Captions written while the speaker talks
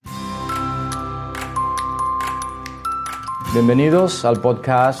Bienvenidos al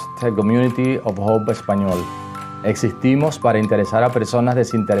podcast The Community of Hope Español. Existimos para interesar a personas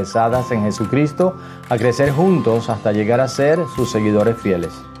desinteresadas en Jesucristo a crecer juntos hasta llegar a ser sus seguidores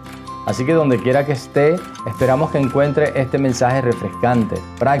fieles. Así que donde quiera que esté, esperamos que encuentre este mensaje refrescante,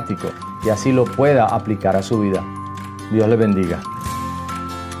 práctico y así lo pueda aplicar a su vida. Dios le bendiga.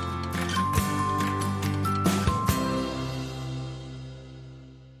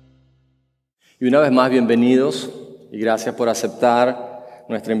 Y una vez más, bienvenidos y gracias por aceptar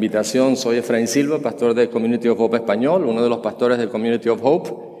nuestra invitación. Soy Efraín Silva, pastor de Community of Hope Español, uno de los pastores de Community of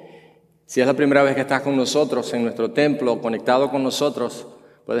Hope. Si es la primera vez que estás con nosotros en nuestro templo, conectado con nosotros,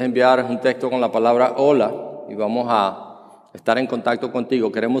 puedes enviar un texto con la palabra hola y vamos a estar en contacto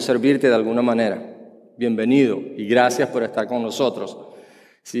contigo. Queremos servirte de alguna manera. Bienvenido y gracias por estar con nosotros.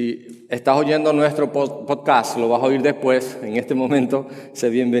 Si estás oyendo nuestro podcast, lo vas a oír después, en este momento, sé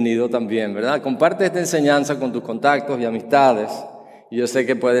bienvenido también, ¿verdad? Comparte esta enseñanza con tus contactos y amistades y yo sé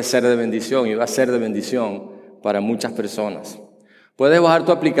que puede ser de bendición y va a ser de bendición para muchas personas. Puedes bajar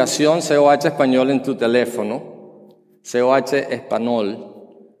tu aplicación COH Español en tu teléfono, COH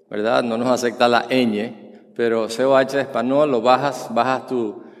Español, ¿verdad? No nos acepta la ñ, pero COH Español, lo bajas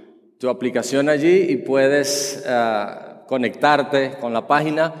tu aplicación allí y puedes conectarte con la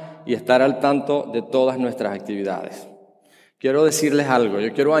página y estar al tanto de todas nuestras actividades. Quiero decirles algo,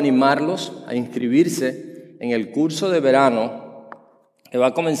 yo quiero animarlos a inscribirse en el curso de verano que va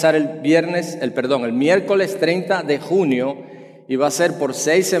a comenzar el miércoles 30 de junio y va a ser por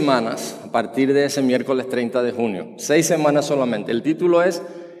 6 semanas a partir de ese miércoles 30 de junio. 6 semanas solamente. El título es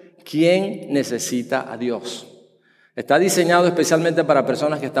 ¿Quién necesita a Dios? Está diseñado especialmente para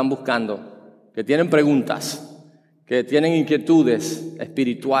personas que están buscando, que tienen preguntas, que tienen inquietudes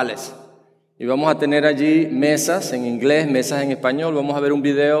espirituales. Y vamos a tener allí mesas en inglés, mesas en español. Vamos a ver un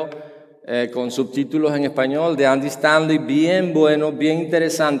video con subtítulos en español de Andy Stanley, bien bueno, bien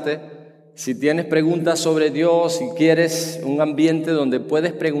interesante. Si tienes preguntas sobre Dios, si quieres un ambiente donde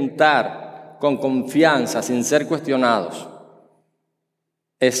puedes preguntar con confianza, sin ser cuestionados,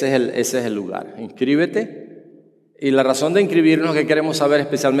 ese es el lugar. Inscríbete. Y la razón de inscribirnos es que queremos saber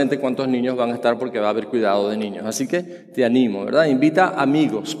especialmente cuántos niños van a estar porque va a haber cuidado de niños. Así que te animo, ¿verdad? Invita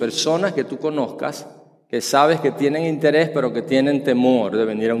amigos, personas que tú conozcas, que sabes que tienen interés pero que tienen temor de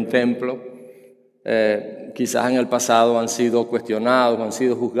venir a un templo. Quizás en el pasado han sido cuestionados, han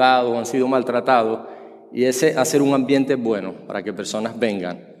sido juzgados, han sido maltratados. Y ese hacer un ambiente bueno para que personas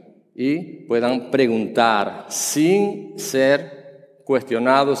vengan y puedan preguntar sin ser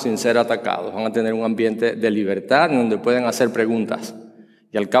cuestionados, sin ser atacados. Van a tener un ambiente de libertad en donde pueden hacer preguntas.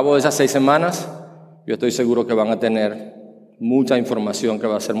 Y al cabo de esas 6 semanas, yo estoy seguro que van a tener mucha información que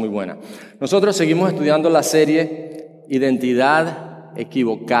va a ser muy buena. Nosotros seguimos estudiando la serie Identidad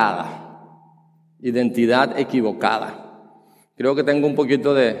Equivocada. Identidad Equivocada. Creo que tengo un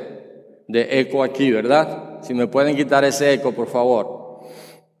poquito de eco aquí, ¿verdad? Si me pueden quitar ese eco, por favor.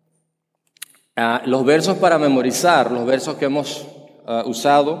 Los versos para memorizar, los versos que hemos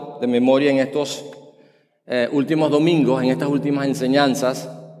usado de memoria en estos últimos domingos, en estas últimas enseñanzas,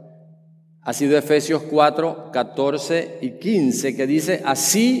 ha sido Efesios 4, 14 y 15, que dice: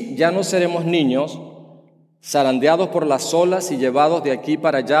 así ya no seremos niños, zarandeados por las olas y llevados de aquí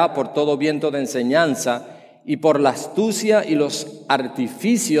para allá por todo viento de enseñanza y por la astucia y los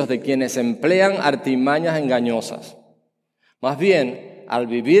artificios de quienes emplean artimañas engañosas. Más bien, al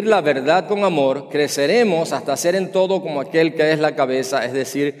vivir la verdad con amor, creceremos hasta ser en todo como aquel que es la cabeza, es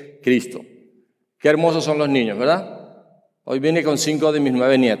decir, Cristo. Qué hermosos son los niños, ¿verdad? Hoy vine con 5 de mis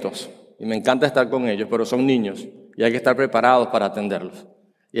 9 nietos y me encanta estar con ellos, pero son niños y hay que estar preparados para atenderlos.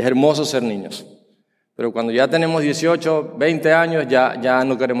 Y es hermoso ser niños. Pero cuando ya tenemos 18, 20 años, ya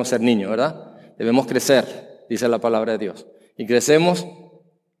no queremos ser niños, ¿verdad? Debemos crecer, dice la palabra de Dios. Y crecemos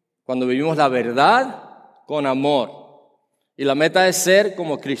cuando vivimos la verdad con amor. Y la meta es ser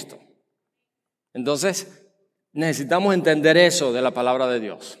como Cristo. Entonces, necesitamos entender eso de la palabra de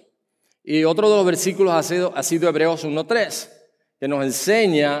Dios. Y otro de los versículos ha sido Hebreos 1:3, que nos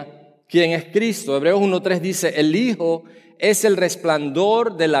enseña quién es Cristo. Hebreos 1:3 dice: el Hijo es el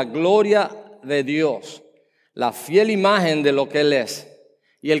resplandor de la gloria de Dios, la fiel imagen de lo que Él es,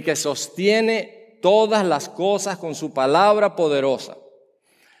 y el que sostiene todas las cosas con su palabra poderosa.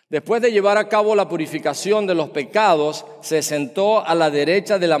 Después de llevar a cabo la purificación de los pecados, se sentó a la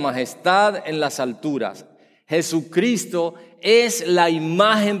derecha de la majestad en las alturas. Jesucristo es la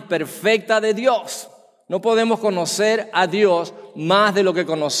imagen perfecta de Dios. No podemos conocer a Dios más de lo que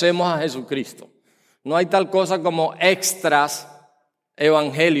conocemos a Jesucristo. No hay tal cosa como extras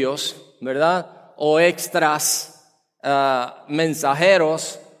evangelios, ¿verdad? O extras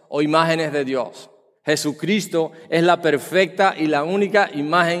mensajeros o imágenes de Dios. Jesucristo es la perfecta y la única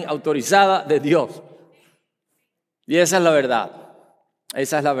imagen autorizada de Dios. Y esa es la verdad.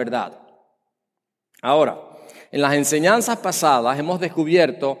 Esa es la verdad. Ahora, en las enseñanzas pasadas hemos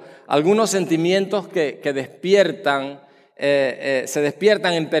descubierto algunos sentimientos que se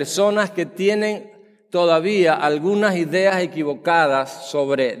despiertan en personas que tienen todavía algunas ideas equivocadas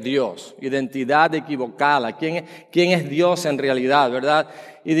sobre Dios, identidad equivocada, quién es Dios en realidad, ¿verdad?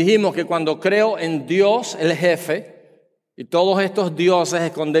 Y dijimos que cuando creo en Dios, el jefe, y todos estos dioses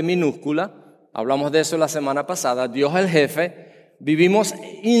es con D minúscula, hablamos de eso la semana pasada, Dios el jefe, vivimos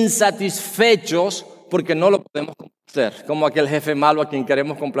insatisfechos porque no lo podemos complacer, como aquel jefe malo a quien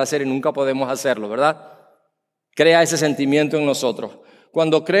queremos complacer y nunca podemos hacerlo, ¿verdad? Crea ese sentimiento en nosotros.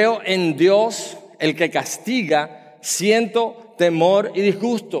 Cuando creo en Dios, el que castiga, siento temor y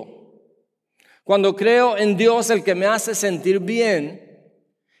disgusto. Cuando creo en Dios, el que me hace sentir bien,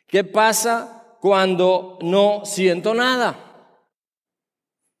 ¿qué pasa cuando no siento nada?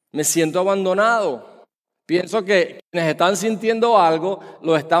 Me siento abandonado. Pienso que quienes están sintiendo algo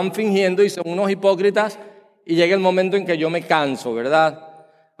lo están fingiendo y son unos hipócritas y llega el momento en que yo me canso, ¿verdad?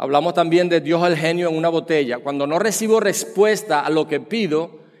 Hablamos también de Dios el genio en una botella. Cuando no recibo respuesta a lo que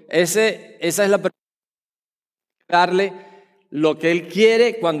pido, esa es la persona que darle lo que Él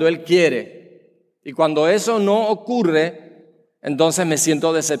quiere cuando Él quiere. Y cuando eso no ocurre, entonces me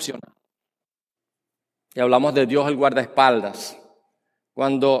siento decepcionado. Y hablamos de Dios el guardaespaldas.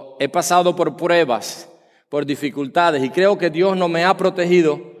 Cuando he pasado por pruebas, por dificultades y creo que Dios no me ha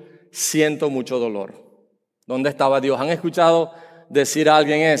protegido, siento mucho dolor. ¿Dónde estaba Dios? ¿Han escuchado decir a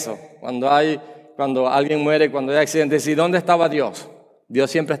alguien eso? Cuando alguien muere, cuando hay accidentes, decir, ¿dónde estaba Dios? Dios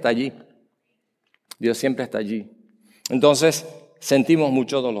siempre está allí. Dios siempre está allí. Entonces, sentimos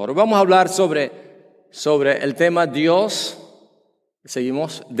mucho dolor. Vamos a hablar sobre el tema Dios,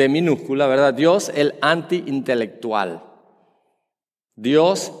 seguimos de minúscula, ¿verdad? Dios el anti-intelectual.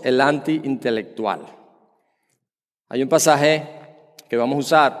 Dios el anti-intelectual. Hay un pasaje que vamos a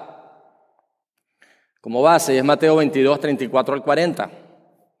usar como base y es Mateo 22, 34 al 40.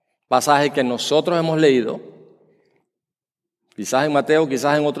 Pasaje que nosotros hemos leído, quizás en Mateo,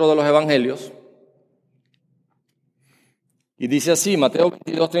 quizás en otro de los evangelios. Y dice así, Mateo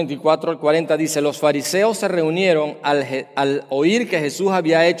 22, 34 al 40, dice, los fariseos se reunieron al oír que Jesús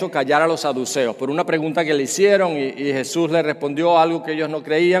había hecho callar a los saduceos por una pregunta que le hicieron y Jesús le respondió algo que ellos no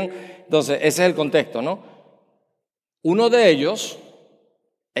creían. Entonces, ese es el contexto, ¿no? Uno de ellos,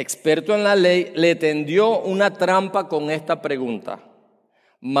 experto en la ley, le tendió una trampa con esta pregunta.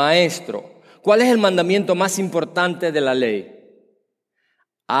 Maestro, ¿cuál es el mandamiento más importante de la ley?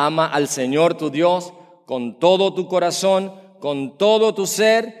 Ama al Señor tu Dios con todo tu corazón, con todo tu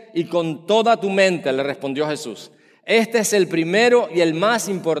ser y con toda tu mente, le respondió Jesús. Este es el primero y el más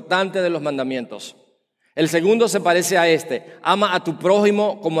importante de los mandamientos. El segundo se parece a este, ama a tu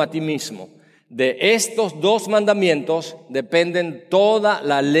prójimo como a ti mismo. De estos dos mandamientos dependen toda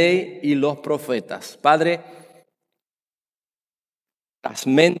la ley y los profetas. Padre, las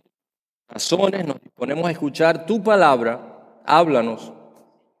mentes, razones, nos disponemos a escuchar tu palabra. Háblanos.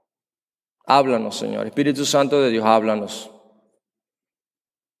 Háblanos, Señor. Espíritu Santo de Dios, háblanos.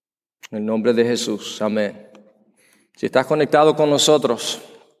 En el nombre de Jesús. Amén. Si estás conectado con nosotros,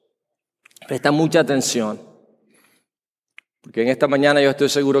 presta mucha atención. Porque en esta mañana yo estoy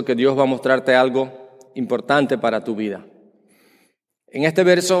seguro que Dios va a mostrarte algo importante para tu vida. En este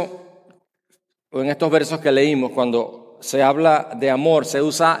verso, o en estos versos que leímos, cuando se habla de amor, se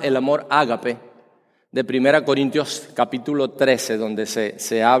usa el amor ágape de 1 Corintios capítulo 13, donde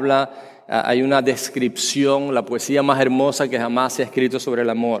se habla, hay una descripción, la poesía más hermosa que jamás se ha escrito sobre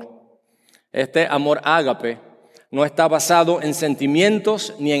el amor. Este amor ágape no está basado en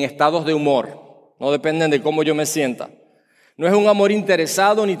sentimientos ni en estados de humor. No dependen de cómo yo me sienta. No es un amor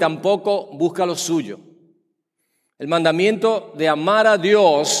interesado ni tampoco busca lo suyo. El mandamiento de amar a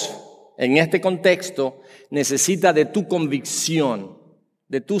Dios en este contexto necesita de tu convicción,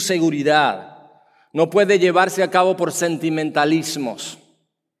 de tu seguridad. No puede llevarse a cabo por sentimentalismos.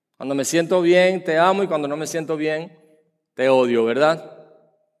 Cuando me siento bien, te amo y cuando no me siento bien, te odio, ¿verdad?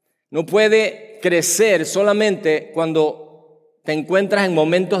 No puede crecer solamente cuando te encuentras en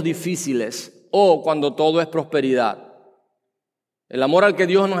momentos difíciles o cuando todo es prosperidad. El amor al que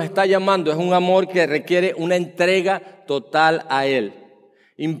Dios nos está llamando es un amor que requiere una entrega total a Él.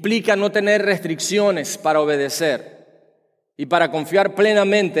 Implica no tener restricciones para obedecer y para confiar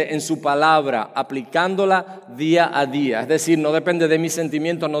plenamente en su palabra, aplicándola día a día. Es decir, no depende de mis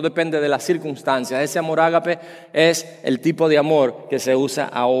sentimientos, no depende de las circunstancias. Ese amor ágape es el tipo de amor que se usa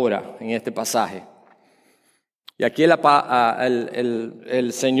ahora en este pasaje. Y aquí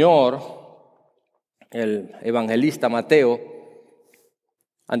el Señor el evangelista Mateo,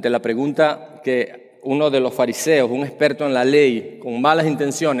 ante la pregunta que uno de los fariseos, un experto en la ley, con malas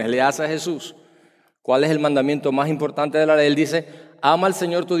intenciones, le hace a Jesús, ¿cuál es el mandamiento más importante de la ley? Él dice, ama al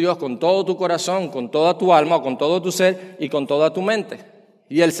Señor tu Dios con todo tu corazón, con toda tu alma, o con todo tu ser y con toda tu mente.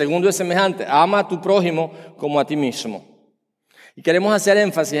 Y el segundo es semejante, ama a tu prójimo como a ti mismo. Y queremos hacer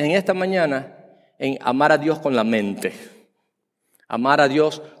énfasis en esta mañana en amar a Dios con la mente. Amar a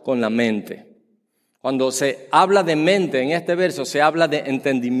Dios con la mente. Cuando se habla de mente en este verso, se habla de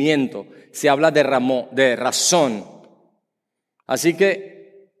entendimiento, se habla de razón. Así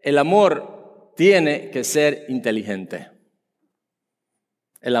que el amor tiene que ser inteligente.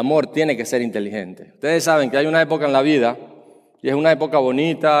 El amor tiene que ser inteligente. Ustedes saben que hay una época en la vida, y es una época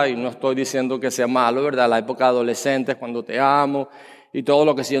bonita, y no estoy diciendo que sea malo, ¿verdad? La época adolescente es cuando te amo, y todo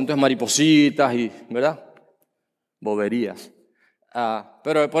lo que siento es maripositas, y, ¿verdad? Boberías.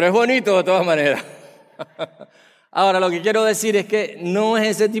 Pero es bonito de todas maneras. Ahora, lo que quiero decir es que no es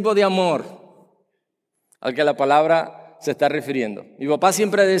ese tipo de amor al que la palabra se está refiriendo. Mi papá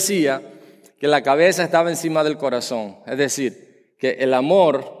siempre decía que la cabeza estaba encima del corazón. Es decir, que el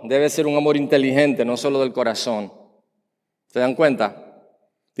amor debe ser un amor inteligente, no solo del corazón. ¿Se dan cuenta?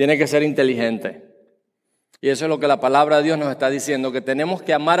 Tiene que ser inteligente. Y eso es lo que la palabra de Dios nos está diciendo, que tenemos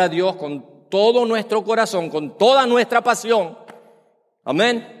que amar a Dios con todo nuestro corazón, con toda nuestra pasión.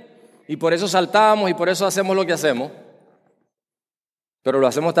 Amén. Y por eso saltamos y por eso hacemos lo que hacemos. Pero lo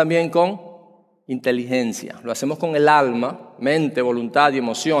hacemos también con inteligencia. Lo hacemos con el alma, mente, voluntad y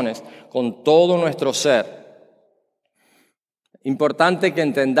emociones, con todo nuestro ser. Importante que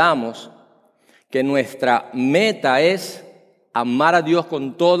entendamos que nuestra meta es amar a Dios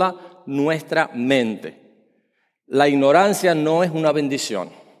con toda nuestra mente. La ignorancia no es una bendición.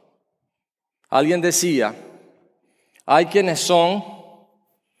 Alguien decía, hay quienes son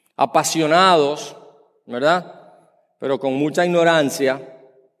apasionados, ¿verdad? Pero con mucha ignorancia.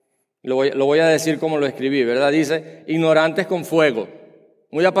 Lo voy a decir como lo escribí, ¿verdad? Dice, ignorantes con fuego.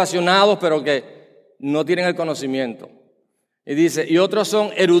 Muy apasionados, pero que no tienen el conocimiento. Y dice, y otros son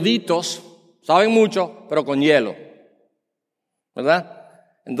eruditos, saben mucho, pero con hielo. ¿Verdad?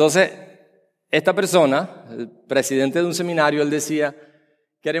 Entonces, esta persona, el presidente de un seminario, él decía,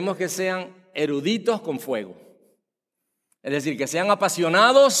 queremos que sean eruditos con fuego. Es decir, que sean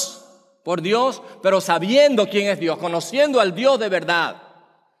apasionados por Dios, pero sabiendo quién es Dios, conociendo al Dios de verdad,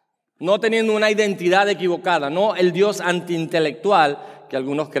 no teniendo una identidad equivocada, no el Dios antiintelectual que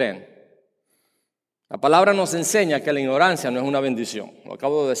algunos creen. La palabra nos enseña que la ignorancia no es una bendición, lo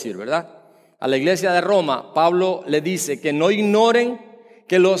acabo de decir, ¿verdad? A la iglesia de Roma, Pablo le dice que no ignoren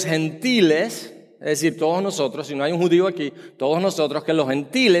que los gentiles, es decir, todos nosotros, si no hay un judío aquí, todos nosotros, que los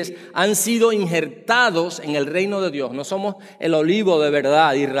gentiles han sido injertados en el reino de Dios. No somos el olivo de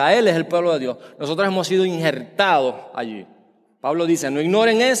verdad, Israel es el pueblo de Dios. Nosotros hemos sido injertados allí. Pablo dice, no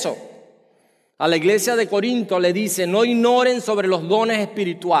ignoren eso. A la iglesia de Corinto le dice, no ignoren sobre los dones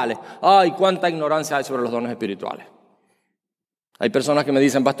espirituales. Ay, cuánta ignorancia hay sobre los dones espirituales. Hay personas que me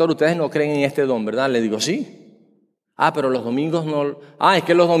dicen, pastor, ustedes no creen en este don, ¿verdad? Le digo, sí. Pero los domingos no. Es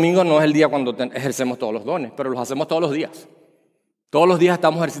que los domingos no es el día cuando ejercemos todos los dones, pero los hacemos todos los días. Todos los días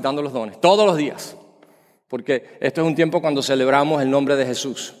estamos ejercitando los dones, todos los días. Porque esto es un tiempo cuando celebramos el nombre de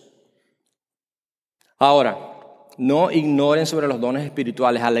Jesús. Ahora, no ignoren sobre los dones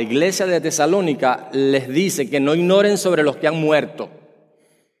espirituales. A la iglesia de Tesalónica les dice que no ignoren sobre los que han muerto.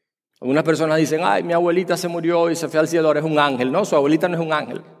 Algunas personas dicen, mi abuelita se murió y se fue al cielo, ahora es un ángel. No, su abuelita no es un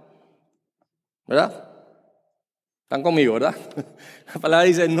ángel. ¿Verdad? Están conmigo, ¿verdad? La palabra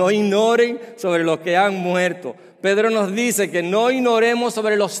dice, no ignoren sobre los que han muerto. Pedro nos dice que no ignoremos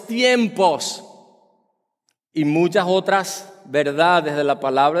sobre los tiempos y muchas otras verdades de la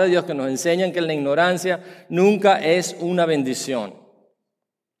palabra de Dios que nos enseñan que la ignorancia nunca es una bendición.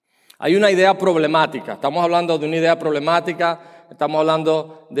 Hay una idea problemática. Estamos hablando de una idea problemática, estamos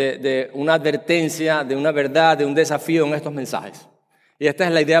hablando de una advertencia, de una verdad, de un desafío en estos mensajes. Y esta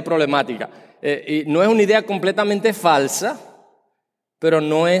es la idea problemática. Y no es una idea completamente falsa, pero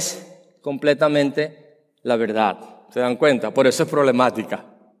no es completamente la verdad. ¿Se dan cuenta? Por eso es problemática.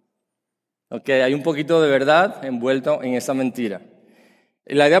 Hay un poquito de verdad envuelto en esa mentira.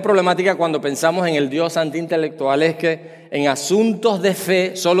 Y la idea problemática cuando pensamos en el Dios antiintelectual es que en asuntos de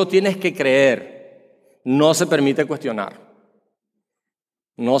fe solo tienes que creer. No se permite cuestionar.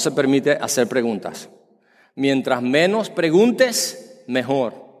 No se permite hacer preguntas. Mientras menos preguntes,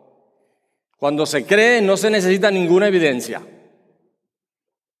 mejor. Cuando se cree, no se necesita ninguna evidencia.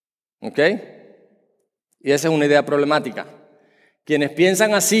 ¿Ok? Y esa es una idea problemática. Quienes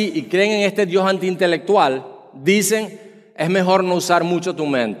piensan así y creen en este Dios antiintelectual, dicen, es mejor no usar mucho tu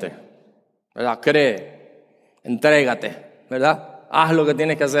mente. ¿verdad? Cree, entrégate, ¿verdad? Haz lo que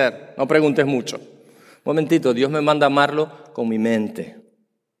tienes que hacer, no preguntes mucho. Un momentito, Dios me manda a amarlo con mi mente,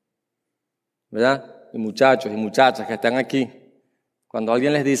 ¿verdad? Y muchachos y muchachas que están aquí, cuando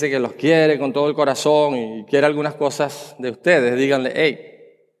alguien les dice que los quiere con todo el corazón y quiere algunas cosas de ustedes, díganle, hey,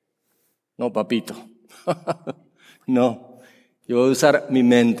 no, papito, no, yo voy a usar mi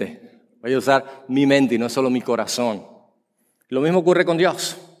mente, voy a usar mi mente y no solo mi corazón. Lo mismo ocurre con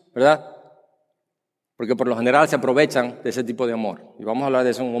Dios, ¿verdad? Porque por lo general se aprovechan de ese tipo de amor. Y vamos a hablar de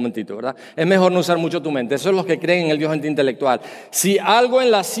eso en un momentito, ¿verdad? Es mejor no usar mucho tu mente. Eso es los que creen en el Dios intelectual. Si algo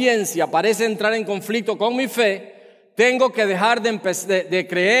en la ciencia parece entrar en conflicto con mi fe, tengo que dejar de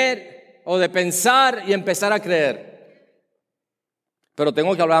creer o de pensar y empezar a creer. Pero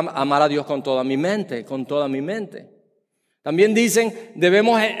tengo que amar a Dios con toda mi mente, con toda mi mente. También dicen,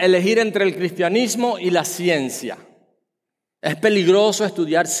 debemos elegir entre el cristianismo y la ciencia. Es peligroso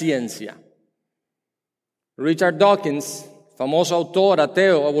estudiar ciencia. Richard Dawkins, famoso autor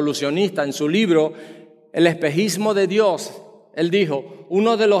ateo, evolucionista, en su libro El espejismo de Dios, él dijo,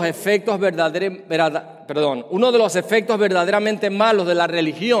 uno de los efectos verdaderamente malos de la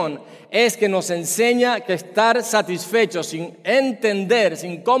religión es que nos enseña que estar satisfechos sin entender,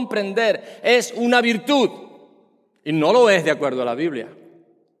 sin comprender, es una virtud. Y no lo es de acuerdo a la Biblia.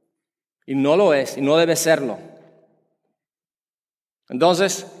 Y no lo es, y no debe serlo.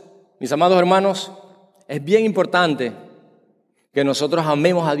 Entonces, mis amados hermanos, es bien importante que nosotros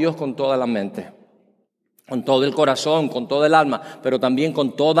amemos a Dios con toda la mente, con todo el corazón, con todo el alma, pero también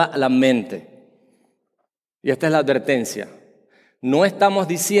con toda la mente. Y esta es la advertencia. No estoy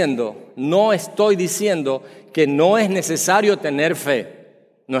diciendo que no es necesario tener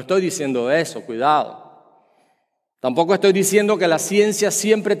fe. No estoy diciendo eso, cuidado. Tampoco estoy diciendo que la ciencia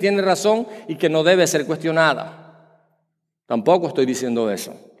siempre tiene razón y que no debe ser cuestionada. Tampoco estoy diciendo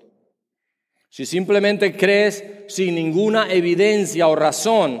eso. Si simplemente crees sin ninguna evidencia o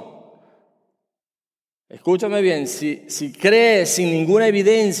razón, escúchame bien, si crees sin ninguna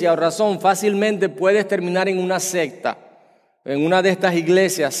evidencia o razón, fácilmente puedes terminar en una secta, en una de estas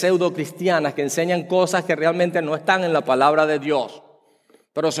iglesias pseudo-cristianas que enseñan cosas que realmente no están en la palabra de Dios,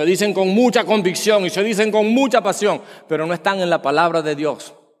 pero se dicen con mucha convicción y se dicen con mucha pasión, pero no están en la palabra de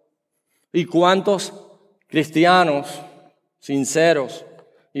Dios. ¿Y cuántos cristianos sinceros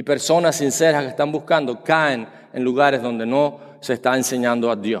y personas sinceras que están buscando caen en lugares donde no se está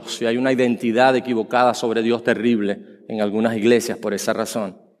enseñando a Dios? Y hay una identidad equivocada sobre Dios terrible en algunas iglesias por esa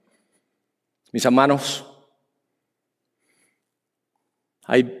razón. Mis hermanos,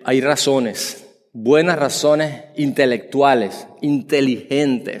 hay razones, buenas razones intelectuales,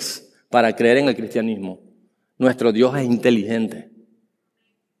 inteligentes para creer en el cristianismo. Nuestro Dios es inteligente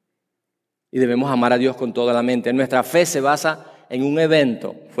y debemos amar a Dios con toda la mente. Nuestra fe se basa en un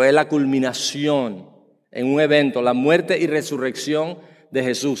evento, fue la culminación en un evento, la muerte y resurrección de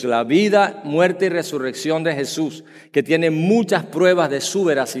Jesús, la vida, muerte y resurrección de Jesús, que tiene muchas pruebas de su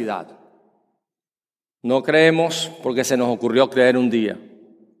veracidad. No creemos porque se nos ocurrió creer un día.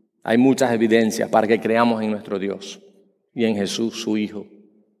 Hay muchas evidencias para que creamos en nuestro Dios y en Jesús, su Hijo.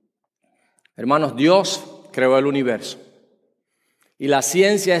 Hermanos, Dios creó el universo y la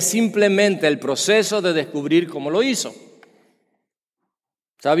ciencia es simplemente el proceso de descubrir cómo lo hizo.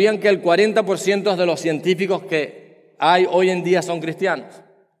 ¿Sabían que el 40% de los científicos que hay hoy en día son cristianos?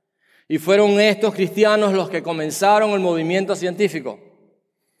 Y fueron estos cristianos los que comenzaron el movimiento científico.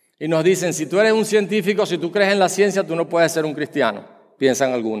 Y nos dicen, si tú eres un científico, si tú crees en la ciencia, tú no puedes ser un cristiano,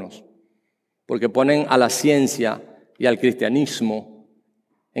 piensan algunos. Porque ponen a la ciencia y al cristianismo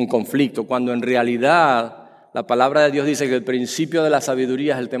en conflicto, cuando en realidad la palabra de Dios dice que el principio de la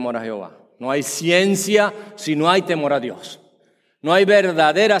sabiduría es el temor a Jehová. No hay ciencia si no hay temor a Dios. No hay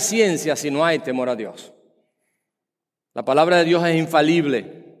verdadera ciencia si no hay temor a Dios. La palabra de Dios es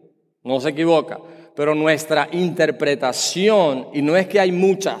infalible, no se equivoca, pero nuestra interpretación, y no es que hay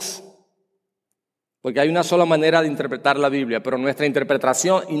muchas, porque hay una sola manera de interpretar la Biblia, pero nuestra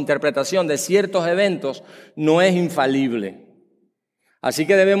interpretación de ciertos eventos no es infalible. Así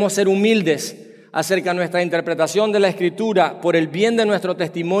que debemos ser humildes acerca de nuestra interpretación de la Escritura por el bien de nuestro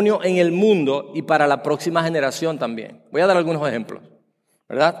testimonio en el mundo y para la próxima generación también. Voy a dar algunos ejemplos,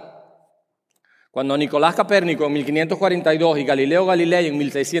 ¿verdad? Cuando Nicolás Copérnico en 1542 y Galileo Galilei en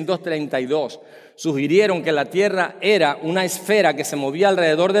 1632 sugirieron que la Tierra era una esfera que se movía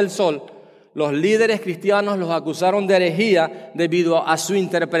alrededor del Sol, los líderes cristianos los acusaron de herejía debido a su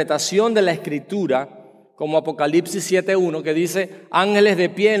interpretación de la Escritura, como Apocalipsis 7:1, que dice ángeles de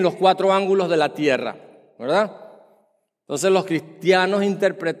pie en los 4 ángulos de la tierra, ¿verdad? Entonces los cristianos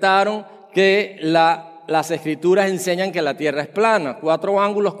interpretaron que la las Escrituras enseñan que la tierra es plana. 4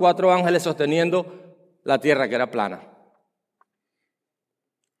 ángulos, 4 ángeles sosteniendo la tierra que era plana.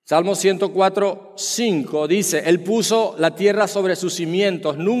 Salmo 104:5 dice, Él puso la tierra sobre sus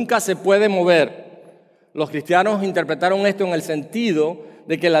cimientos, nunca se puede mover. Los cristianos interpretaron esto en el sentido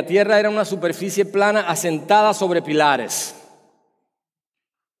de que la tierra era una superficie plana asentada sobre pilares.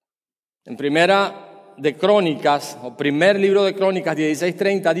 En Primera de Crónicas, o primer libro de Crónicas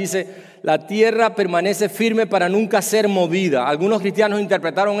 16:30 dice, la tierra permanece firme para nunca ser movida. Algunos cristianos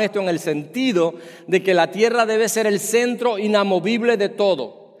interpretaron esto en el sentido de que la tierra debe ser el centro inamovible de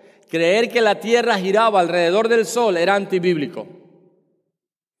todo. Creer que la tierra giraba alrededor del sol era antibíblico.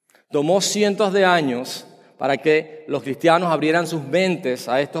 Tomó cientos de años para que los cristianos abrieran sus mentes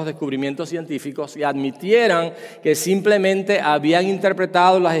a estos descubrimientos científicos y admitieran que simplemente habían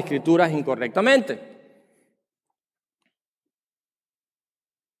interpretado las Escrituras incorrectamente.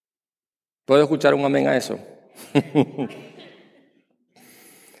 ¿Puedo escuchar un amén a eso?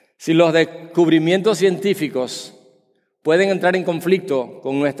 Si los descubrimientos científicos pueden entrar en conflicto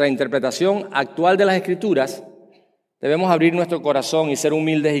con nuestra interpretación actual de las Escrituras, debemos abrir nuestro corazón y ser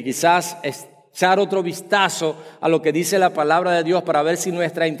humildes y quizás echar otro vistazo a lo que dice la palabra de Dios para ver si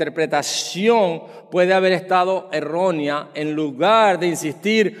nuestra interpretación puede haber estado errónea en lugar de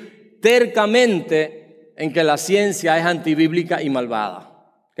insistir tercamente en que la ciencia es antibíblica y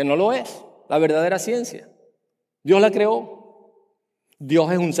malvada, que no lo es. La verdadera ciencia. Dios la creó. Dios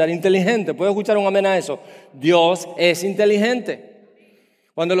es un ser inteligente. ¿Puedo escuchar un amén a eso? Dios es inteligente.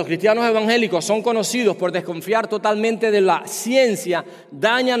 Cuando los cristianos evangélicos son conocidos por desconfiar totalmente de la ciencia,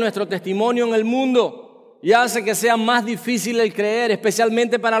 daña nuestro testimonio en el mundo y hace que sea más difícil el creer,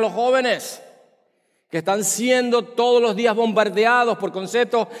 especialmente para los jóvenes, que están siendo todos los días bombardeados por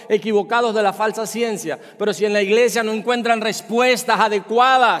conceptos equivocados de la falsa ciencia. Pero si en la iglesia no encuentran respuestas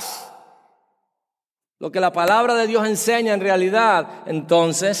adecuadas, lo que la palabra de Dios enseña en realidad,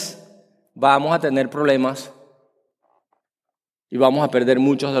 entonces vamos a tener problemas y vamos a perder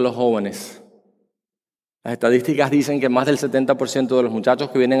muchos de los jóvenes. Las estadísticas dicen que más del 70% de los muchachos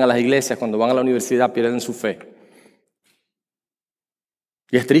que vienen a las iglesias cuando van a la universidad pierden su fe.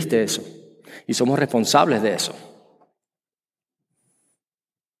 Y es triste eso. Y somos responsables de eso.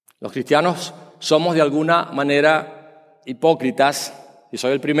 Los cristianos somos de alguna manera hipócritas, y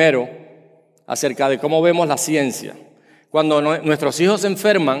soy el primero, acerca de cómo vemos la ciencia. Cuando nuestros hijos se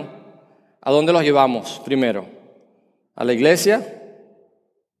enferman, ¿a dónde los llevamos primero? ¿A la iglesia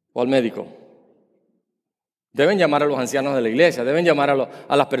o al médico? Deben llamar a los ancianos de la iglesia, deben llamar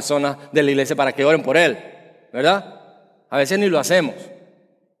a las personas de la iglesia para que oren por él, ¿verdad? A veces ni lo hacemos.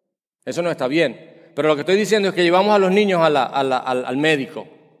 Eso no está bien. Pero lo que estoy diciendo es que llevamos a los niños al médico.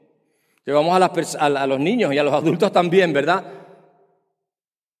 Llevamos a los niños y a los adultos también, ¿verdad?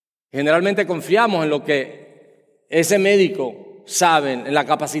 Generalmente confiamos en lo que ese médico sabe, en la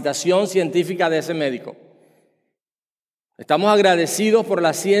capacitación científica de ese médico. Estamos agradecidos por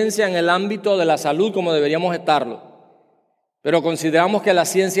la ciencia en el ámbito de la salud como deberíamos estarlo, pero consideramos que la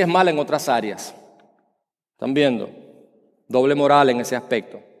ciencia es mala en otras áreas. ¿Están viendo? Doble moral en ese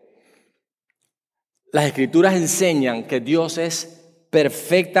aspecto. Las Escrituras enseñan que Dios es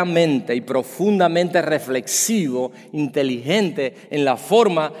perfectamente y profundamente reflexivo, inteligente en la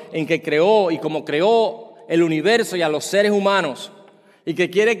forma en que creó y como creó el universo y a los seres humanos, y que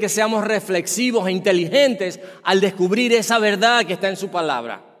quiere que seamos reflexivos e inteligentes al descubrir esa verdad que está en su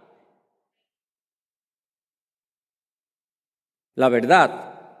palabra. La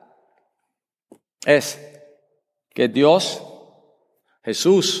verdad es que Dios,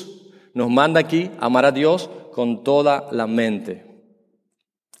 Jesús, nos manda aquí a amar a Dios con toda la mente.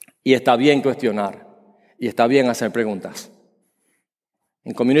 Y está bien cuestionar, y está bien hacer preguntas.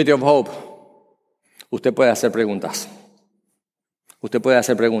 En Community of Hope, usted puede hacer preguntas. Usted puede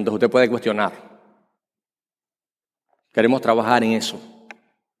hacer preguntas, usted puede cuestionar. Queremos trabajar en eso.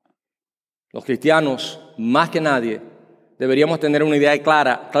 Los cristianos, más que nadie, deberíamos tener una idea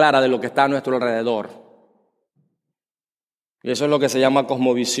clara de lo que está a nuestro alrededor. Y eso es lo que se llama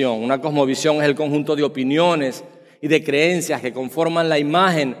cosmovisión. Una cosmovisión es el conjunto de opiniones y de creencias que conforman la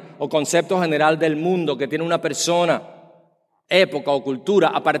imagen o concepto general del mundo que tiene una persona, época o cultura,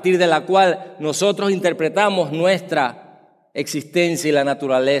 a partir de la cual nosotros interpretamos nuestra existencia y la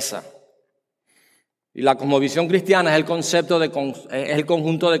naturaleza. Y la cosmovisión cristiana es el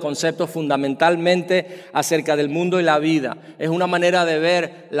conjunto de conceptos fundamentalmente acerca del mundo y la vida. Es una manera de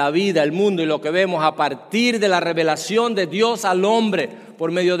ver la vida, el mundo y lo que vemos a partir de la revelación de Dios al hombre por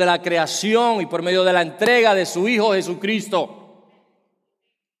medio de la creación y por medio de la entrega de su Hijo Jesucristo.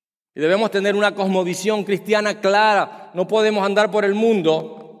 Y debemos tener una cosmovisión cristiana clara. No podemos andar por el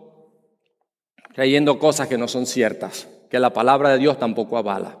mundo creyendo cosas que no son ciertas, que la palabra de Dios tampoco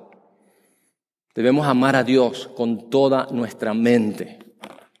avala. Debemos amar a Dios con toda nuestra mente.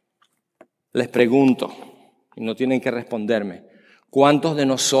 Les pregunto, y no tienen que responderme, ¿cuántos de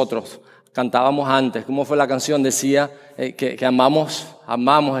nosotros cantábamos antes? ¿Cómo fue la canción? Decía que amamos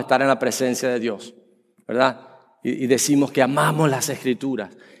estar en la presencia de Dios, ¿verdad? Y decimos que amamos las Escrituras.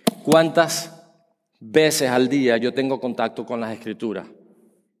 ¿Cuántas veces al día yo tengo contacto con las Escrituras?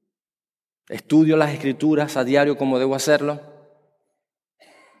 ¿Estudio las Escrituras a diario como debo hacerlo?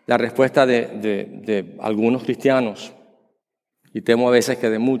 La respuesta de algunos cristianos, y temo a veces que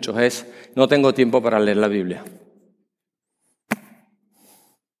de muchos, es: no tengo tiempo para leer la Biblia.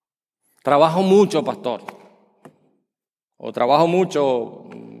 Trabajo mucho, pastor. O trabajo mucho,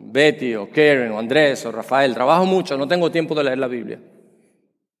 Betty, o Karen, o Andrés, o Rafael. Trabajo mucho, no tengo tiempo de leer la Biblia.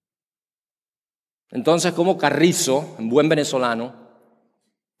 Entonces, como carrizo, en buen venezolano,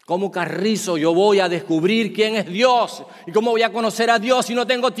 como carrizo yo voy a descubrir quién es Dios y cómo voy a conocer a Dios si no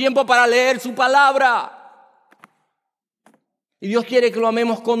tengo tiempo para leer su palabra. Y Dios quiere que lo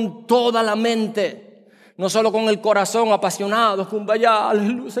amemos con toda la mente, no solo con el corazón apasionado, con vaya,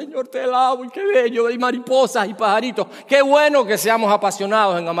 aleluya, Señor, te alabo, y qué bello, hay mariposas y pajaritos. Qué bueno que seamos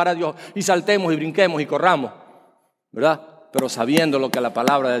apasionados en amar a Dios y saltemos y brinquemos y corramos, ¿verdad? Pero sabiendo lo que la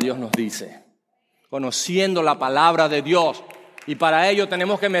palabra de Dios nos dice, conociendo la palabra de Dios. Y para ello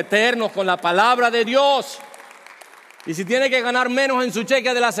tenemos que meternos con la palabra de Dios. Y si tiene que ganar menos en su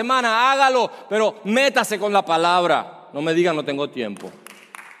cheque de la semana, hágalo, pero métase con la palabra. No me digan no tengo tiempo.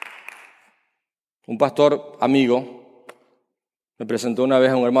 Un pastor amigo me presentó una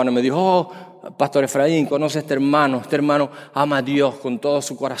vez a un hermano y me dijo: oh, Pastor Efraín, conoce a este hermano ama a Dios con todo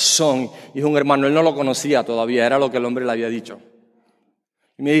su corazón. Y es un hermano, él no lo conocía todavía, era lo que el hombre le había dicho.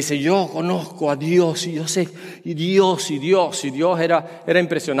 Y me dice: yo conozco a Dios y yo sé, y Dios era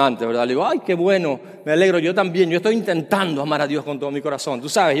impresionante, ¿verdad? Le digo: ay, qué bueno, me alegro, yo también, yo estoy intentando amar a Dios con todo mi corazón. Tú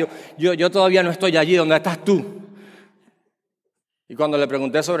sabes, yo todavía no estoy allí donde estás tú. Y cuando le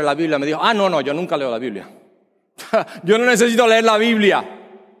pregunté sobre la Biblia, me dijo: no, yo nunca leo la Biblia. Yo no necesito leer la Biblia.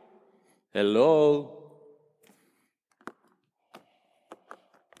 Hello.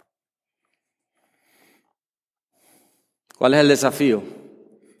 ¿Cuál es el desafío?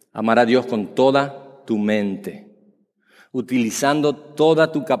 Amar a Dios con toda tu mente, utilizando toda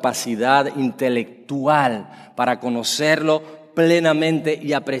tu capacidad intelectual para conocerlo plenamente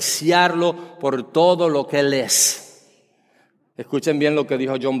y apreciarlo por todo lo que Él es. Escuchen bien lo que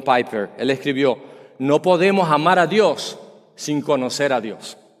dijo John Piper. Él escribió: no podemos amar a Dios sin conocer a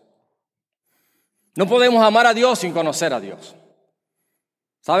Dios. No podemos amar a Dios sin conocer a Dios.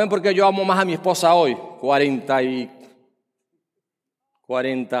 ¿Saben por qué yo amo más a mi esposa hoy?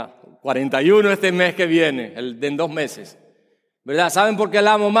 41 este mes que viene, en 2 meses. ¿Verdad? ¿Saben por qué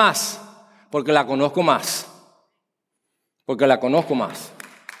la amo más? Porque la conozco más.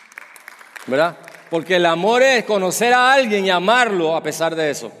 ¿Verdad? Porque el amor es conocer a alguien y amarlo a pesar de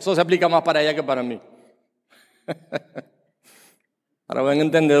eso. Eso se aplica más para ella que para mí. Para buen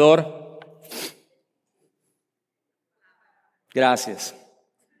entendedor. Gracias.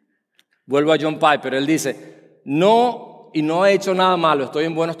 Vuelvo a John Piper. Él dice: no he hecho nada malo. Estoy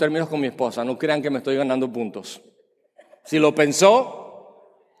en buenos términos con mi esposa. No crean que me estoy ganando puntos. Si lo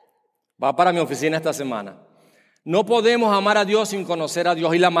pensó, va para mi oficina esta semana. No podemos amar a Dios sin conocer a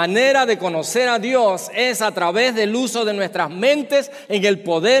Dios. Y la manera de conocer a Dios es a través del uso de nuestras mentes en el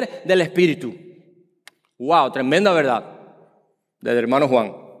poder del Espíritu. ¡Wow! Tremenda verdad. Del hermano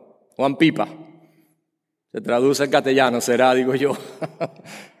Juan Pipa. Se traduce en castellano, será, digo yo.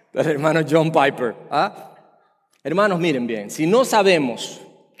 Del hermano John Piper. Hermanos, miren bien. Si no sabemos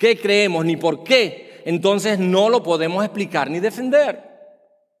qué creemos ni por qué, entonces no lo podemos explicar ni defender.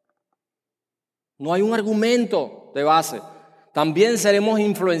 No hay un argumento de base. También seremos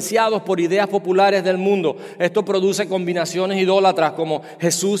influenciados por ideas populares del mundo. Esto produce combinaciones idólatras como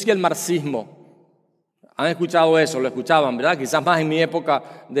Jesús y el marxismo. ¿Han escuchado eso? Lo escuchaban, ¿verdad? Quizás más en mi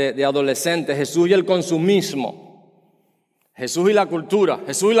época de adolescente. Jesús y el consumismo. Jesús y la cultura.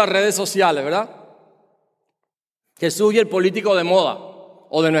 Jesús y las redes sociales, ¿verdad? Jesús y el político de moda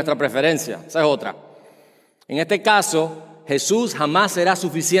o de nuestra preferencia. Esa es otra. En este caso, Jesús jamás será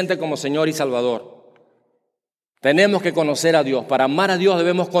suficiente como Señor y Salvador. Tenemos que conocer a Dios. Para amar a Dios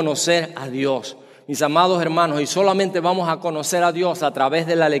debemos conocer a Dios. Mis amados hermanos, y solamente vamos a conocer a Dios a través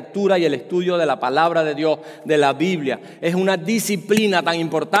de la lectura y el estudio de la palabra de Dios, de la Biblia. Es una disciplina tan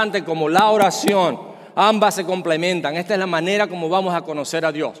importante como la oración. Ambas se complementan. Esta es la manera como vamos a conocer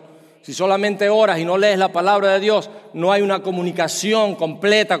a Dios. Si solamente oras y no lees la palabra de Dios, no hay una comunicación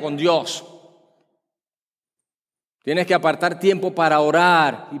completa con Dios. Tienes que apartar tiempo para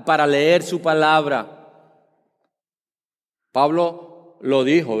orar y para leer su palabra. Pablo lo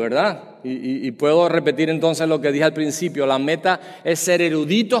dijo, ¿verdad? Y puedo repetir entonces lo que dije al principio. La meta es ser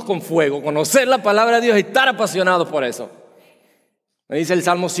eruditos con fuego, conocer la palabra de Dios y estar apasionados por eso. Me dice el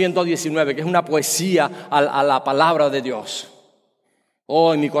Salmo 119, que es una poesía a la palabra de Dios.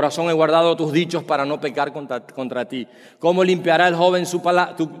 Oh, en mi corazón he guardado tus dichos para no pecar contra ti. ¿Cómo limpiará el joven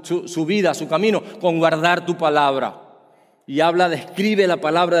su vida, su camino? Con guardar tu palabra. Y describe la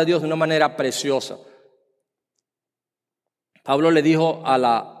palabra de Dios de una manera preciosa. Pablo le dijo a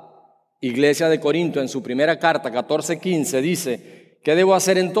la iglesia de Corinto en su primera carta, 14:15, dice, ¿qué debo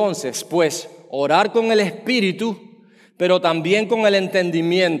hacer entonces? Pues orar con el espíritu, pero también con el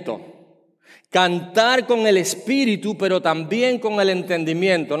entendimiento. Cantar con el espíritu, pero también con el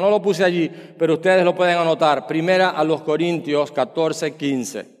entendimiento. No lo puse allí, pero ustedes lo pueden anotar. Primera a los Corintios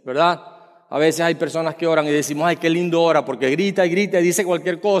 14:15, ¿verdad? A veces hay personas que oran y decimos, ay, qué lindo ora, porque grita y grita y dice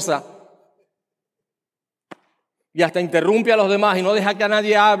cualquier cosa. Y hasta interrumpe a los demás y no deja que a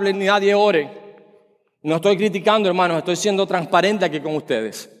nadie hable ni nadie ore. No estoy criticando, hermanos, estoy siendo transparente aquí con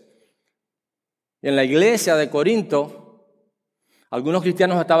ustedes. Y en la iglesia de Corinto, algunos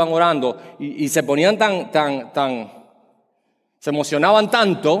cristianos estaban orando y se ponían se emocionaban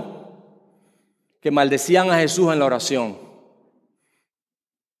tanto que maldecían a Jesús en la oración.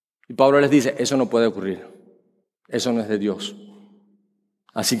 Y Pablo les dice, eso no puede ocurrir, eso no es de Dios.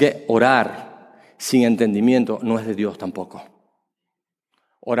 Así que orar sin entendimiento no es de Dios tampoco.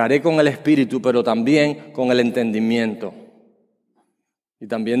 Oraré con el espíritu, pero también con el entendimiento. Y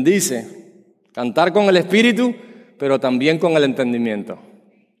también dice, cantar con el espíritu, pero también con el entendimiento.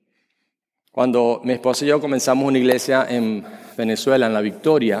 Cuando mi esposa y yo comenzamos una iglesia en Venezuela, en La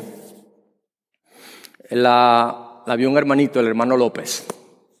Victoria, la vio un hermanito, el hermano López,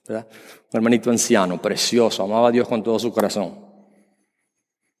 ¿verdad? Un hermanito anciano, precioso, amaba a Dios con todo su corazón.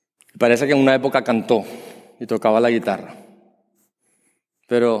 Y parece que en una época cantó y tocaba la guitarra.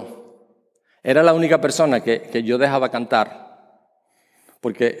 Pero era la única persona que yo dejaba cantar.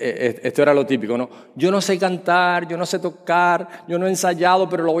 Porque esto era lo típico, ¿no? Yo no sé cantar, yo no sé tocar, yo no he ensayado,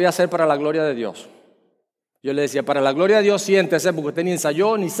 pero lo voy a hacer para la gloria de Dios. Yo le decía, para la gloria de Dios siéntese, porque usted ni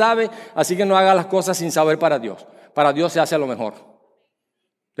ensayó, ni sabe, así que no haga las cosas sin saber para Dios. Para Dios se hace lo mejor.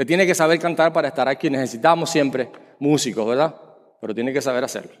 Usted tiene que saber cantar para estar aquí. Necesitamos siempre músicos, ¿verdad? Pero tiene que saber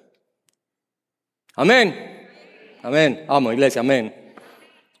hacerlo. Amén. Amén. Vamos, iglesia, amén.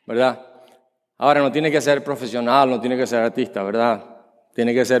 ¿Verdad? Ahora no tiene que ser profesional, no tiene que ser artista, ¿verdad?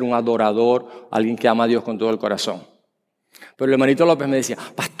 Tiene que ser un adorador, alguien que ama a Dios con todo el corazón. Pero el hermanito López me decía,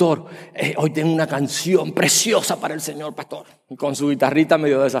 pastor, hoy tengo una canción preciosa para el Señor, pastor. Y con su guitarrita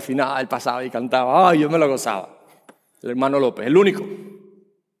medio desafinada, él pasaba y cantaba. Ay, yo me lo gozaba. El hermano López, el único.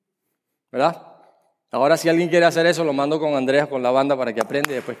 ¿Verdad? Ahora si alguien quiere hacer eso, lo mando con Andrea, con la banda, para que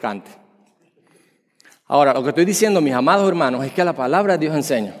aprenda y después cante. Ahora, lo que estoy diciendo, mis amados hermanos, es que la palabra de Dios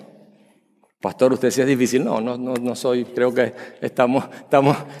enseña. Pastor, usted sí es difícil. No soy. Creo que estamos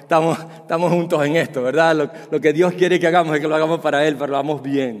juntos en esto, ¿verdad? Lo que Dios quiere que hagamos es que lo hagamos para Él, pero lo hagamos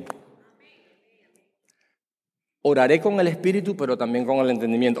bien. Oraré con el espíritu, pero también con el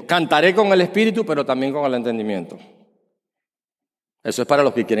entendimiento. Cantaré con el espíritu, pero también con el entendimiento. Eso es para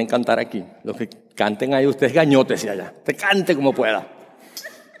los que quieren cantar aquí. Los que canten ahí, ustedes gañótese allá. Usted cante como pueda,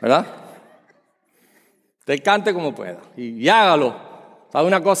 ¿verdad? Usted cante como pueda y hágalo. ¿Sabe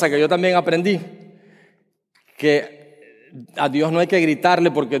una cosa que yo también aprendí? Que a Dios no hay que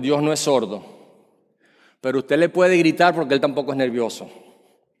gritarle porque Dios no es sordo. Pero usted le puede gritar porque Él tampoco es nervioso.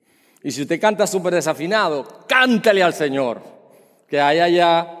 Y si usted canta súper desafinado, cántele al Señor. Que haya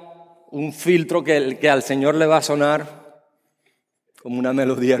ya un filtro que al Señor le va a sonar como una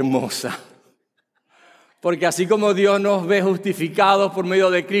melodía hermosa. Porque así como Dios nos ve justificados por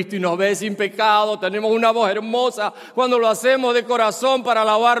medio de Cristo y nos ve sin pecado, tenemos una voz hermosa cuando lo hacemos de corazón para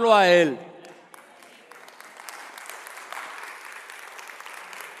alabarlo a Él.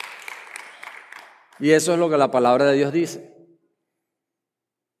 Y eso es lo que la palabra de Dios dice.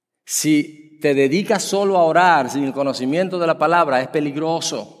 Si te dedicas solo a orar sin el conocimiento de la palabra, es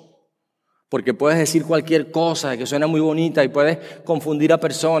peligroso. Porque puedes decir cualquier cosa que suena muy bonita y puedes confundir a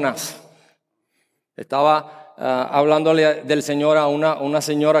personas. Estaba hablándole del Señor a una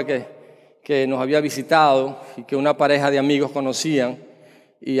señora que nos había visitado y que una pareja de amigos conocían,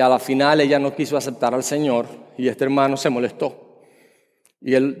 y a la final ella no quiso aceptar al Señor y este hermano se molestó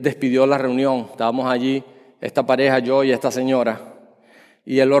y él despidió la reunión. Estábamos allí, esta pareja, yo y esta señora,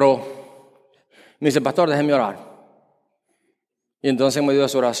 y él oró. Me dice, pastor, déjeme orar. Y entonces en medio de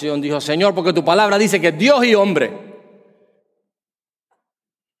su oración dijo, Señor, porque tu palabra dice que Dios y hombre.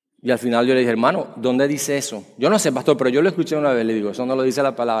 Y al final yo le dije, hermano, ¿dónde dice eso? Yo no sé, pastor, pero yo lo escuché una vez, le digo, eso no lo dice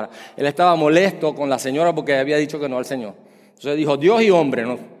la palabra. Él estaba molesto con la señora porque había dicho que no al Señor. Entonces dijo, Dios y hombre,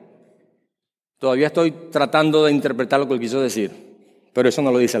 ¿no? Todavía estoy tratando de interpretar lo que él quiso decir, pero eso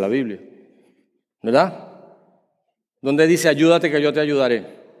no lo dice la Biblia, ¿verdad? ¿Dónde dice, ayúdate que yo te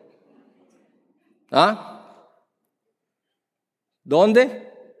ayudaré? ¿Ah?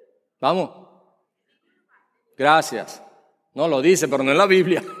 ¿Dónde? Vamos. Gracias. No lo dice, pero no en la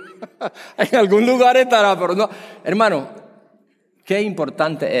Biblia. En algún lugar estará, pero no. Hermano, qué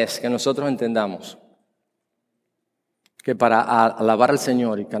importante es que nosotros entendamos que para alabar al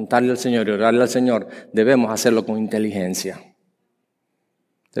Señor y cantarle al Señor y orarle al Señor, debemos hacerlo con inteligencia.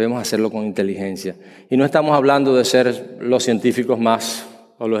 Debemos hacerlo con inteligencia. Y no estamos hablando de ser los científicos más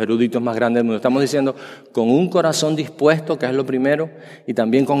o los eruditos más grandes del mundo. Estamos diciendo con un corazón dispuesto, que es lo primero, y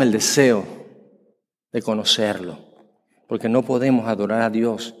también con el deseo de conocerlo. Porque no podemos adorar a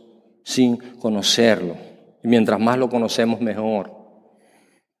Dios sin conocerlo. Y mientras más lo conocemos, mejor.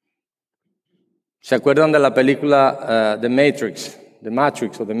 ¿Se acuerdan de la película The Matrix? The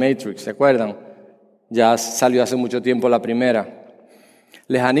Matrix, ¿se acuerdan? Ya salió hace mucho tiempo la primera.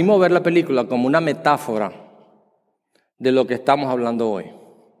 Les animo a ver la película como una metáfora de lo que estamos hablando hoy.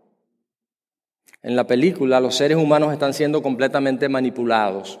 En la película, los seres humanos están siendo completamente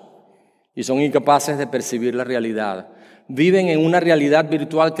manipulados y son incapaces de percibir la realidad. Viven en una realidad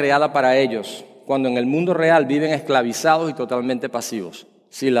virtual creada para ellos, cuando en el mundo real viven esclavizados y totalmente pasivos.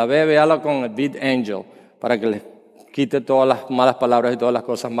 Si la ve, véala con el Beat Angel, para que les quite todas las malas palabras y todas las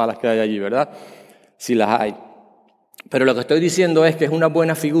cosas malas que hay allí, ¿verdad? Si las hay. Pero lo que estoy diciendo es que es una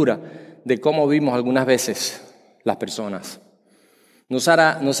buena figura de cómo vimos algunas veces las personas. No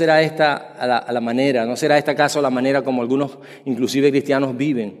será esta la manera, no será esta acaso la manera como algunos, inclusive cristianos,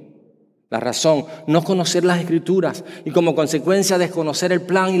 viven. La razón, no conocer las Escrituras y como consecuencia desconocer el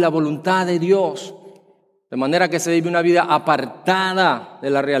plan y la voluntad de Dios. De manera que se vive una vida apartada de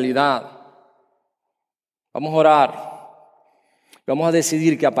la realidad. Vamos a orar. Vamos a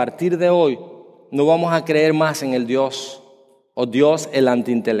decidir que a partir de hoy no vamos a creer más en el Dios o Dios el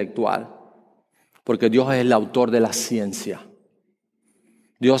antiintelectual. Porque Dios es el autor de la ciencia.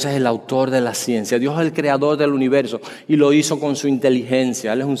 Dios es el autor de la ciencia. Dios es el creador del universo y lo hizo con su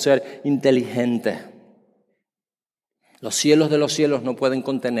inteligencia. Él es un ser inteligente. Los cielos de los cielos no pueden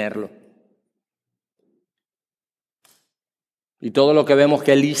contenerlo. Y todo lo que vemos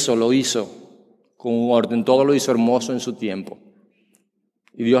que Él hizo, lo hizo con un orden. Todo lo hizo hermoso en su tiempo.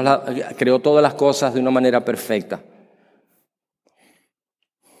 Y Dios creó todas las cosas de una manera perfecta.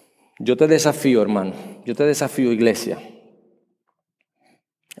 Yo te desafío, hermano. Yo te desafío, iglesia,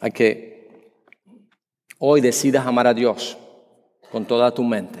 a que hoy decidas amar a Dios con toda tu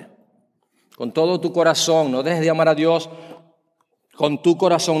mente, con todo tu corazón. No dejes de amar a Dios con tu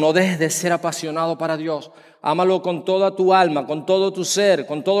corazón, no dejes de ser apasionado para Dios. Ámalo con toda tu alma, con todo tu ser,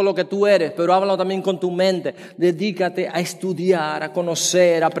 con todo lo que tú eres, pero háblalo también con tu mente. Dedícate a estudiar, a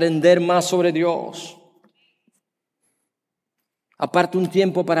conocer, a aprender más sobre Dios. Aparte un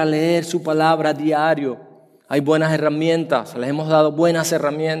tiempo para leer su palabra diario. Hay buenas herramientas, les hemos dado buenas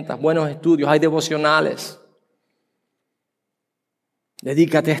herramientas, buenos estudios, hay devocionales.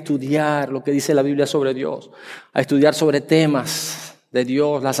 Dedícate a estudiar lo que dice la Biblia sobre Dios, a estudiar sobre temas de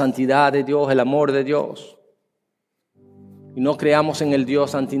Dios, la santidad de Dios, el amor de Dios. Y no creamos en el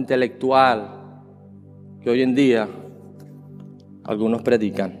Dios antiintelectual que hoy en día algunos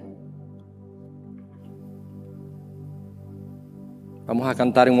predican. Vamos a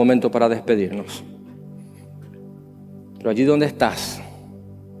cantar un momento para despedirnos. Pero allí donde estás,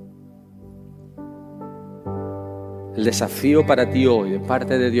 el desafío para ti hoy de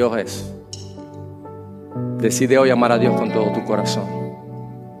parte de Dios es: decide hoy amar a Dios con todo tu corazón,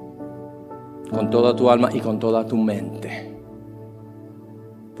 con toda tu alma y con toda tu mente.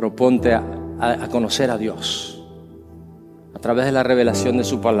 Proponte a conocer a Dios a través de la revelación de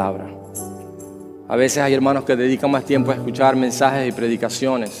su palabra. A veces hay hermanos que dedican más tiempo a escuchar mensajes y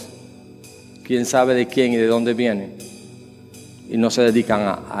predicaciones, quién sabe de quién y de dónde vienen, y no se dedican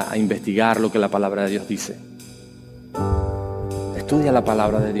a investigar lo que la palabra de Dios dice. Estudia la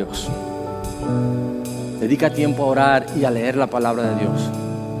palabra de Dios. Dedica tiempo a orar y a leer la palabra de Dios.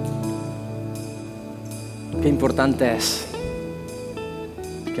 Qué importante es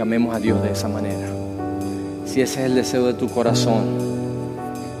que amemos a Dios de esa manera. Si ese es el deseo de tu corazón,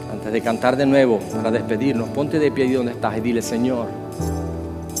 antes de cantar de nuevo para despedirnos, ponte de pie ahí donde estás y dile: Señor,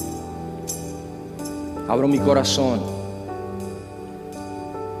 abro mi corazón,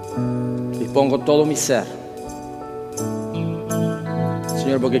 dispongo todo mi ser,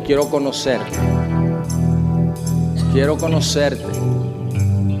 Señor, porque quiero conocerte.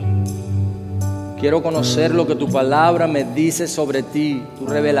 Quiero conocer lo que tu palabra me dice sobre ti, tu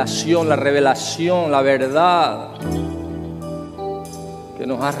revelación, la verdad que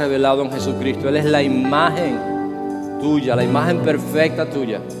nos has revelado en Jesucristo. Él es la imagen tuya, la imagen perfecta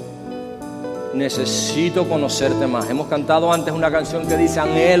tuya. Necesito conocerte más. Hemos cantado antes una canción que dice: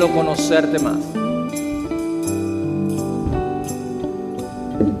 anhelo conocerte más.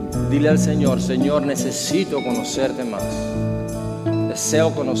 Dile al Señor: Señor, necesito conocerte más.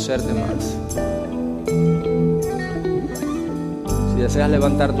 Deseo conocerte más. Si deseas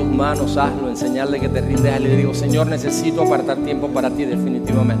levantar tus manos, hazlo, en señal de que te rindes a Él. Y le digo: Señor, necesito apartar tiempo para ti,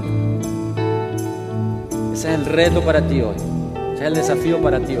 definitivamente. Ese es el reto para ti hoy. Ese es el desafío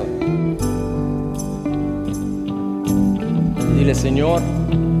para ti hoy. Y dile: Señor,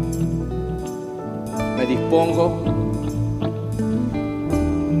 me dispongo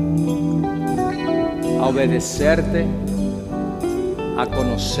a obedecerte, a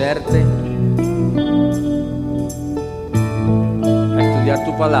conocerte, a estudiar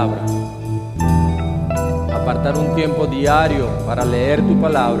tu palabra, a apartar un tiempo diario para leer tu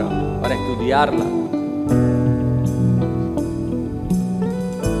palabra, para estudiarla.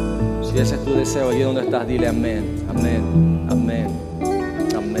 Si ese es tu deseo, allí donde estás, dile amén, amén, amén,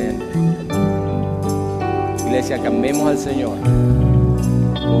 amén. Iglesia, que amemos al Señor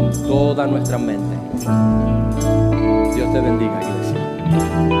con toda nuestra mente. Dios te bendiga, iglesia.